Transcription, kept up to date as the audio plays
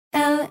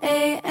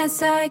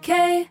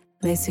L-A-S-I-K,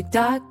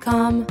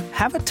 LASIK.com.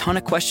 Have a ton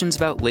of questions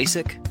about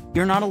LASIK?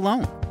 You're not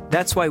alone.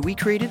 That's why we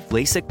created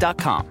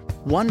LASIK.com.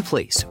 One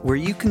place where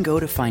you can go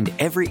to find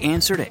every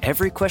answer to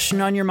every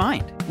question on your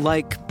mind.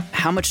 Like,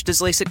 how much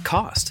does LASIK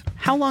cost?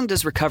 How long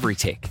does recovery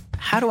take?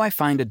 How do I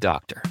find a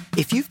doctor?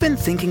 If you've been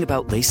thinking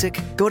about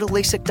LASIK, go to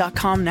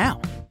LASIK.com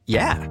now.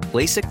 Yeah,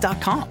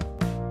 LASIK.com.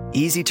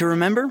 Easy to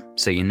remember,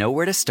 so you know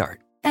where to start.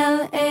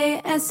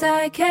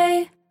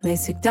 LASIK,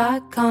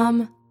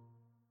 LASIK.com.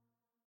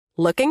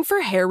 Looking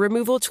for hair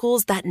removal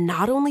tools that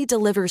not only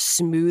deliver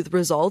smooth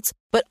results,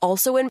 but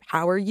also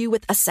empower you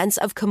with a sense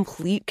of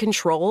complete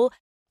control?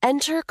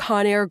 Enter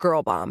Conair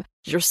Girl Bomb,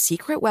 your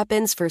secret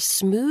weapons for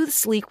smooth,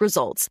 sleek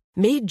results,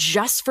 made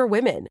just for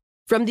women.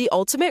 From the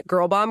ultimate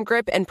Girl Bomb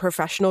grip and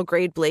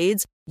professional-grade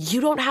blades,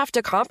 you don't have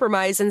to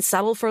compromise and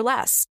settle for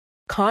less.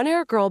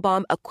 Conair Girl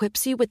Bomb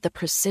equips you with the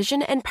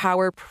precision and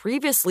power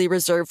previously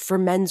reserved for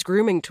men's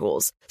grooming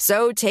tools.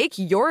 So take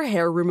your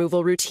hair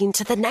removal routine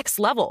to the next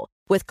level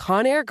with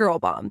Conair Girl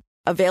Bomb.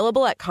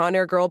 Available at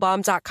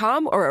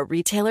ConairGirlBomb.com or a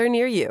retailer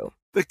near you.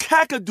 The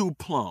Kakadu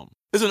plum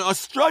is an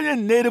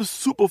Australian native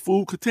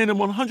superfood containing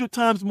 100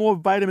 times more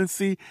vitamin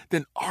C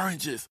than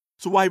oranges.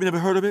 So why have you never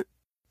heard of it?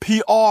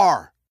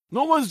 PR.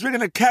 No one's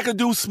drinking a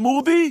Kakadu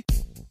smoothie?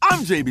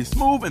 I'm JB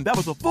Smoove, and that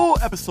was a full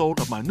episode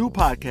of my new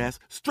podcast,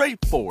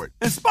 Straightforward,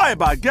 inspired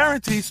by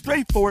guaranteed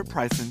straightforward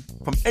pricing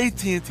from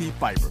AT&T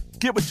Fiber.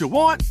 Get what you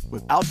want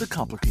without the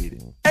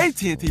complicated.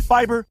 AT&T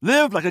Fiber,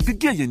 live like a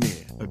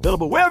gigillionaire.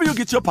 Available wherever you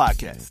get your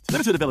podcasts.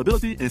 Limited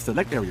availability in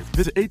select areas.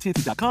 Visit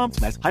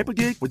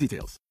AT&T.com/hypergig for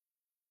details.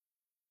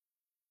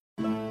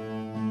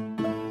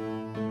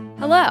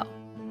 Hello.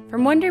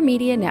 From Wonder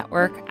Media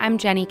Network, I'm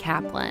Jenny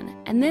Kaplan,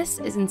 and this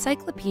is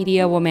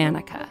Encyclopedia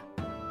Womanica.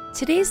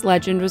 Today's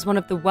legend was one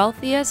of the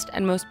wealthiest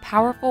and most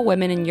powerful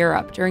women in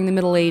Europe during the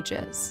Middle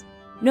Ages.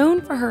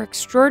 Known for her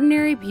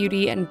extraordinary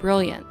beauty and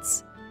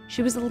brilliance,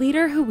 she was a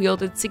leader who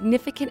wielded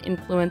significant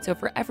influence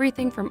over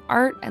everything from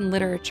art and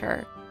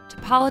literature to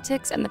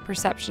politics and the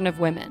perception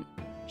of women.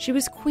 She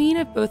was queen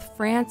of both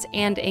France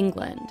and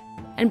England,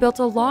 and built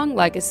a long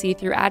legacy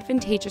through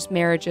advantageous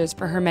marriages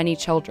for her many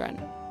children.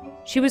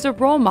 She was a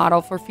role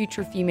model for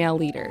future female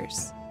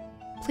leaders.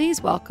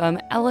 Please welcome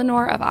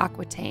Eleanor of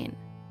Aquitaine.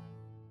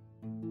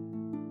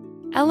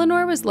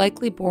 Eleanor was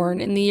likely born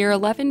in the year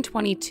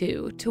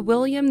 1122 to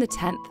William X,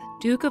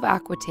 Duke of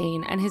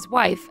Aquitaine, and his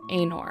wife,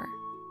 Aenor.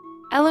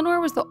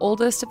 Eleanor was the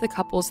oldest of the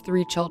couple's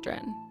 3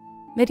 children.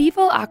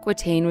 Medieval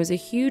Aquitaine was a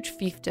huge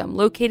fiefdom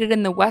located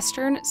in the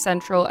western,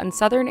 central, and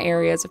southern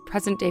areas of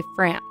present-day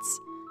France,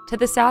 to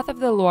the south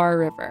of the Loire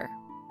River.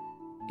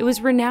 It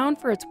was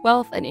renowned for its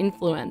wealth and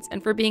influence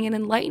and for being an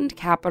enlightened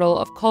capital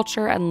of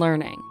culture and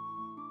learning.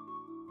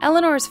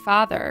 Eleanor's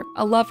father,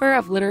 a lover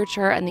of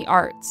literature and the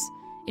arts,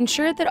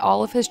 ensured that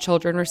all of his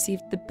children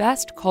received the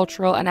best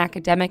cultural and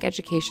academic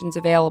educations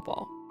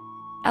available.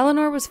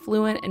 Eleanor was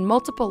fluent in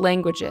multiple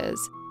languages,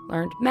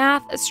 learned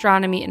math,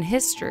 astronomy, and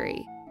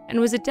history, and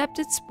was adept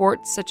at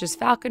sports such as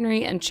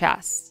falconry and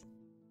chess.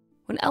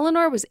 When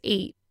Eleanor was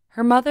 8,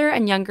 her mother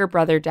and younger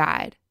brother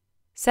died.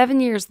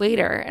 7 years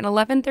later, in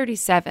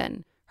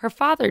 1137, her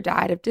father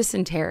died of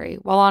dysentery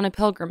while on a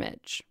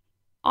pilgrimage.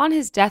 On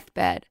his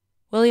deathbed,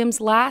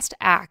 William's last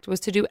act was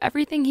to do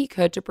everything he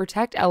could to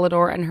protect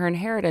Eleanor and her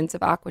inheritance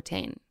of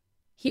Aquitaine.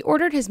 He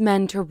ordered his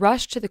men to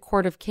rush to the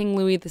court of King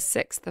Louis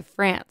VI of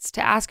France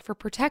to ask for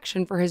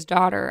protection for his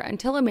daughter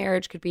until a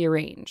marriage could be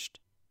arranged.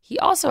 He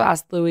also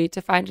asked Louis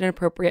to find an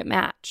appropriate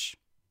match.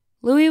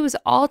 Louis was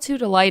all too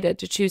delighted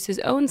to choose his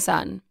own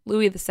son,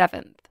 Louis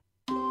VII.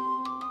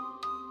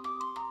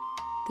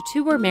 The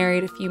two were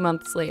married a few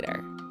months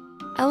later.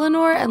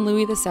 Eleanor and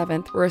Louis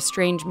VII were a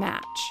strange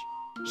match.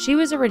 She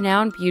was a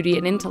renowned beauty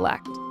and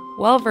intellect,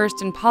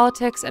 well-versed in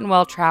politics and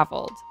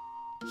well-traveled.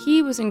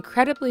 He was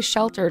incredibly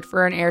sheltered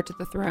for an heir to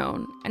the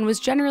throne, and was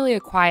generally a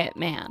quiet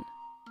man.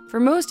 For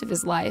most of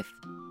his life,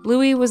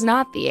 Louis was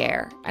not the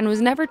heir, and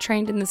was never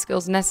trained in the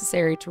skills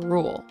necessary to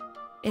rule.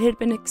 It had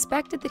been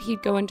expected that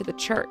he'd go into the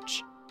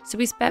church, so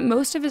he spent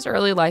most of his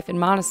early life in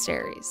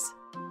monasteries.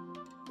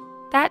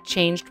 That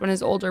changed when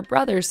his older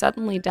brother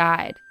suddenly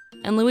died,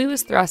 and Louis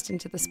was thrust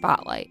into the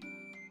spotlight.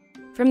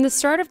 From the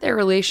start of their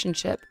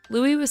relationship,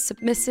 Louis was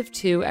submissive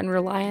to and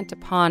reliant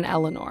upon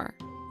Eleanor.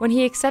 When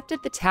he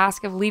accepted the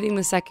task of leading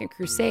the Second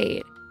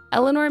Crusade,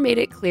 Eleanor made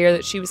it clear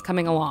that she was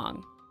coming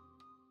along.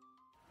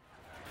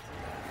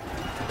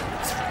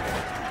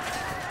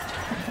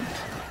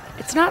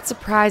 It's not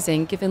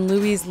surprising, given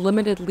Louis's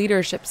limited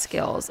leadership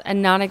skills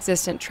and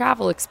non-existent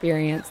travel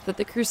experience, that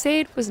the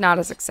crusade was not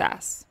a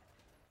success.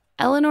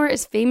 Eleanor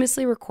is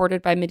famously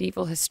recorded by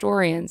medieval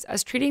historians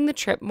as treating the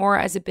trip more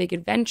as a big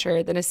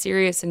adventure than a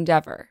serious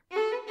endeavor.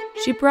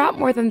 She brought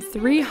more than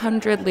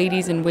 300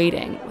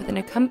 ladies-in-waiting with an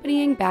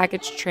accompanying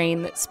baggage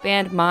train that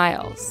spanned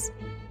miles.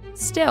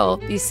 Still,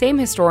 these same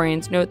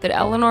historians note that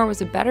Eleanor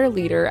was a better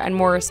leader and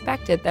more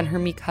respected than her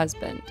meek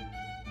husband.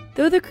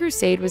 Though the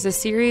crusade was a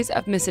series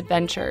of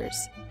misadventures,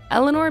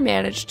 Eleanor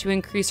managed to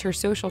increase her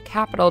social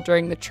capital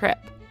during the trip,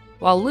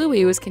 while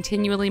Louis was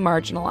continually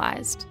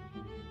marginalized.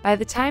 By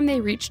the time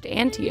they reached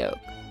Antioch,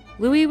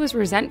 Louis was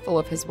resentful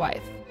of his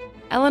wife.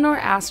 Eleanor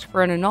asked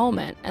for an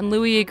annulment, and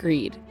Louis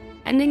agreed,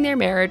 ending their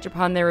marriage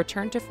upon their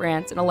return to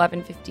France in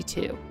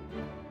 1152.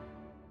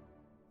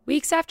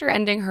 Weeks after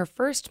ending her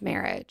first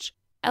marriage,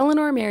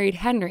 Eleanor married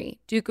Henry,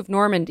 Duke of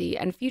Normandy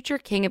and future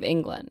King of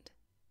England.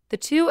 The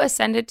two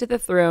ascended to the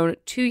throne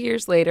 2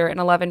 years later in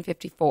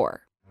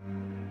 1154.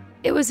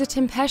 It was a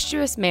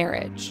tempestuous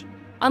marriage.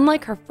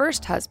 Unlike her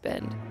first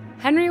husband,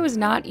 Henry was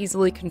not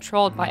easily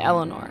controlled by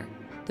Eleanor.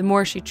 The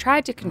more she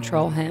tried to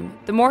control him,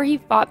 the more he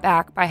fought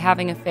back by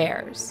having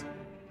affairs.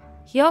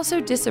 He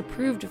also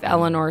disapproved of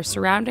Eleanor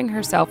surrounding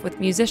herself with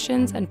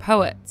musicians and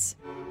poets.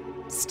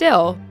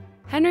 Still,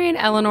 Henry and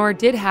Eleanor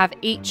did have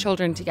 8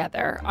 children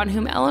together, on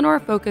whom Eleanor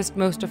focused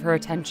most of her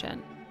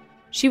attention.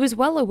 She was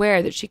well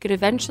aware that she could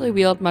eventually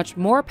wield much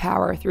more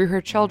power through her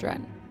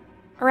children.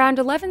 Around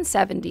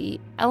 1170,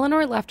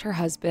 Eleanor left her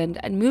husband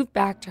and moved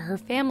back to her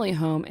family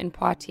home in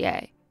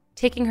Poitiers,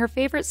 taking her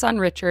favorite son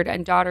Richard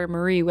and daughter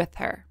Marie with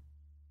her.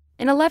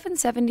 In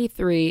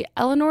 1173,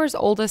 Eleanor's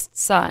oldest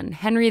son,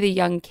 Henry the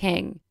Young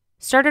King,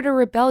 started a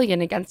rebellion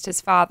against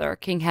his father,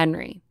 King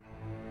Henry.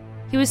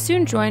 He was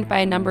soon joined by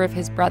a number of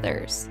his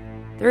brothers.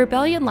 The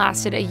rebellion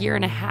lasted a year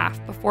and a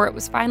half before it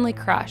was finally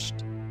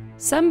crushed.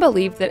 Some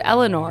believed that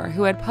Eleanor,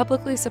 who had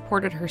publicly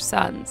supported her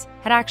sons,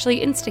 had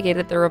actually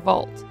instigated the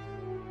revolt.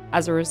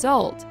 As a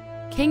result,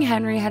 King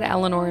Henry had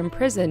Eleanor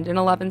imprisoned in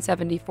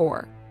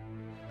 1174.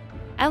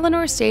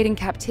 Eleanor stayed in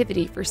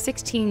captivity for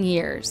 16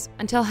 years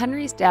until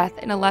Henry's death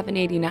in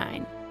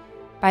 1189.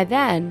 By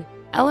then,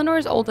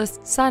 Eleanor's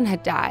oldest son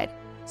had died,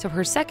 so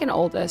her second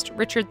oldest,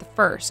 Richard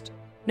I,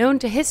 known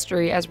to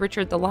history as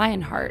Richard the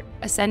Lionheart,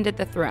 ascended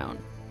the throne.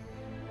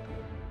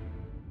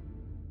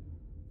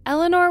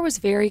 Eleanor was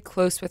very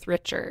close with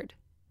Richard.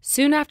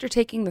 Soon after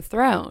taking the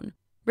throne,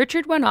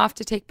 Richard went off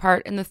to take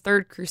part in the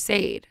Third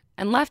Crusade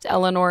and left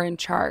Eleanor in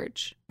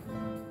charge.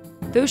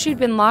 Though she'd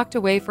been locked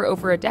away for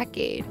over a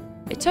decade,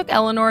 it took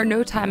Eleanor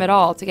no time at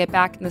all to get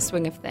back in the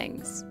swing of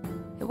things.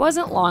 It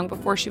wasn't long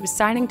before she was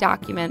signing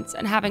documents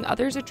and having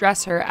others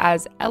address her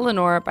as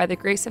Eleanor by the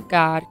grace of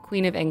God,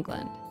 Queen of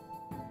England.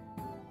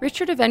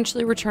 Richard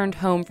eventually returned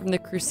home from the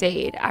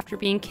crusade after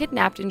being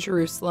kidnapped in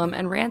Jerusalem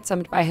and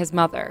ransomed by his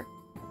mother.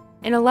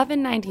 In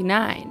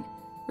 1199,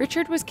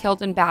 Richard was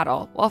killed in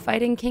battle while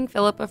fighting King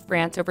Philip of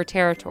France over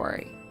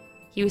territory.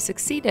 He was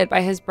succeeded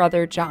by his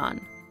brother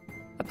John.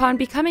 Upon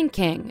becoming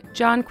king,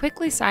 John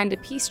quickly signed a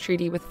peace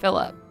treaty with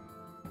Philip.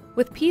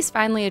 With peace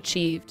finally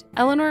achieved,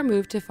 Eleanor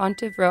moved to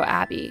Fontevraud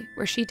Abbey,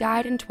 where she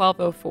died in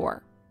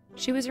 1204.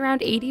 She was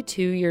around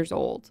 82 years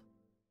old.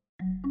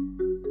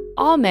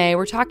 All May,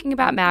 we're talking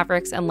about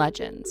Mavericks and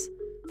Legends.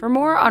 For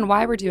more on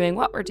why we're doing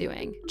what we're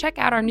doing, check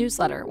out our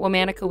newsletter,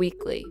 Womanica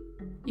Weekly.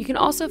 You can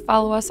also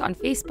follow us on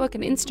Facebook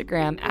and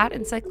Instagram at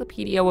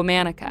Encyclopedia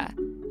Womanica,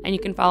 and you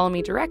can follow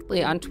me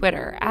directly on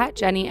Twitter at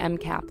Jenny M.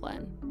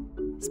 Kaplan.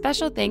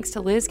 Special thanks to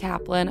Liz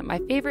Kaplan, my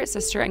favorite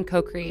sister and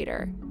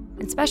co-creator,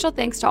 and special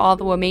thanks to all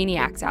the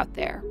Womaniacs out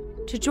there.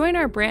 To join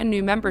our brand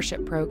new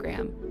membership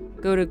program,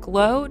 go to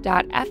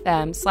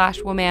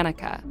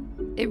glow.fm/Womanica.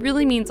 It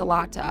really means a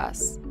lot to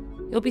us.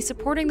 You'll be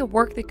supporting the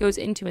work that goes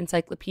into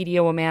Encyclopedia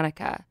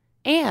Womanica,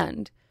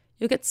 and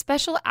you'll get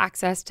special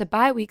access to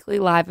bi-weekly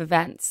live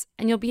events,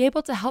 and you'll be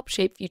able to help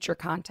shape future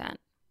content.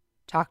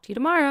 Talk to you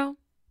tomorrow.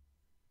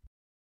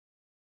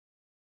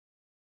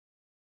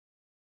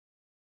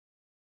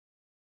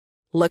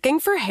 Looking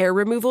for hair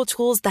removal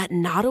tools that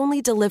not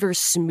only deliver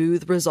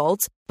smooth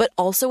results, but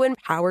also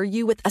empower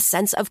you with a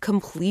sense of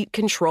complete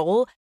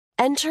control?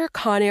 Enter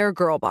Conair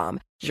Girl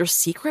Bomb, your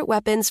secret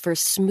weapons for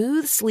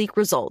smooth, sleek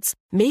results,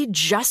 made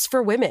just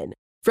for women.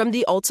 From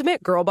the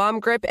ultimate Girl Bomb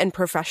grip and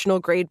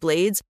professional-grade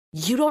blades,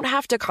 you don't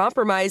have to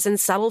compromise and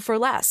settle for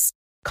less.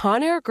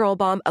 Conair Girl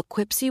Bomb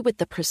equips you with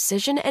the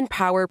precision and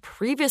power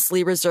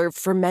previously reserved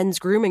for men's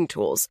grooming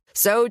tools.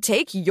 So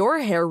take your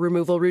hair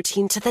removal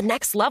routine to the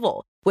next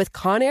level with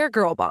Conair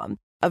Girl Bomb.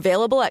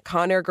 Available at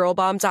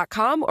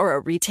ConairGirlBomb.com or a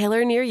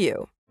retailer near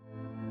you.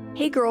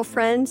 Hey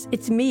girlfriends,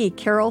 it's me,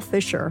 Carol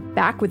Fisher,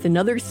 back with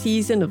another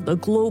season of the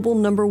global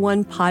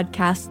 #1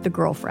 podcast, The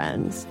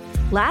Girlfriends.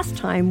 Last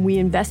time, we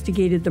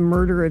investigated the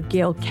murder of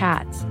Gail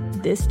Katz.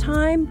 This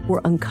time,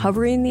 we're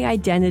uncovering the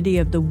identity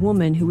of the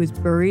woman who was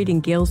buried in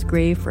Gail's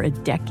grave for a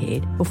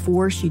decade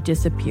before she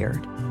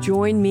disappeared.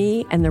 Join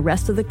me and the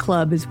rest of the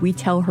club as we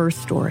tell her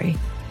story.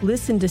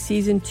 Listen to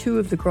Season 2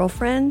 of The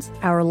Girlfriends,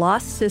 Our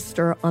Lost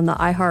Sister on the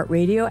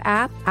iHeartRadio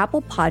app,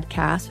 Apple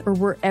Podcasts, or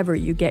wherever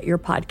you get your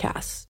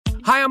podcasts.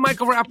 Hi, I'm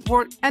Michael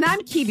Rappaport. And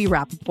I'm Kibi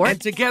Rappaport. And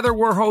together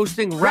we're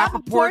hosting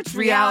Rappaport's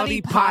Reality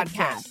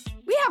Podcast.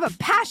 We have a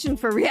passion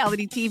for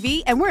reality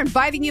TV, and we're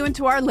inviting you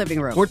into our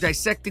living room. We're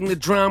dissecting the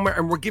drama,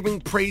 and we're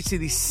giving praise to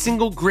the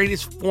single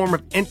greatest form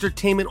of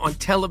entertainment on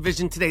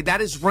television today.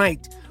 That is right.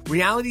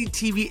 Reality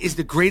TV is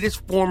the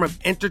greatest form of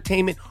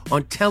entertainment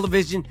on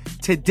television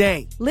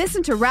today.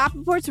 Listen to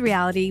Rappaport's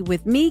Reality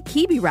with me,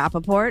 Kibi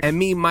Rappaport. And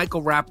me,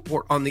 Michael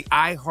Rappaport, on the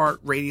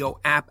iHeartRadio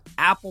app,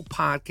 Apple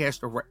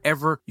Podcast, or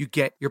wherever you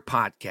get your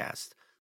podcast.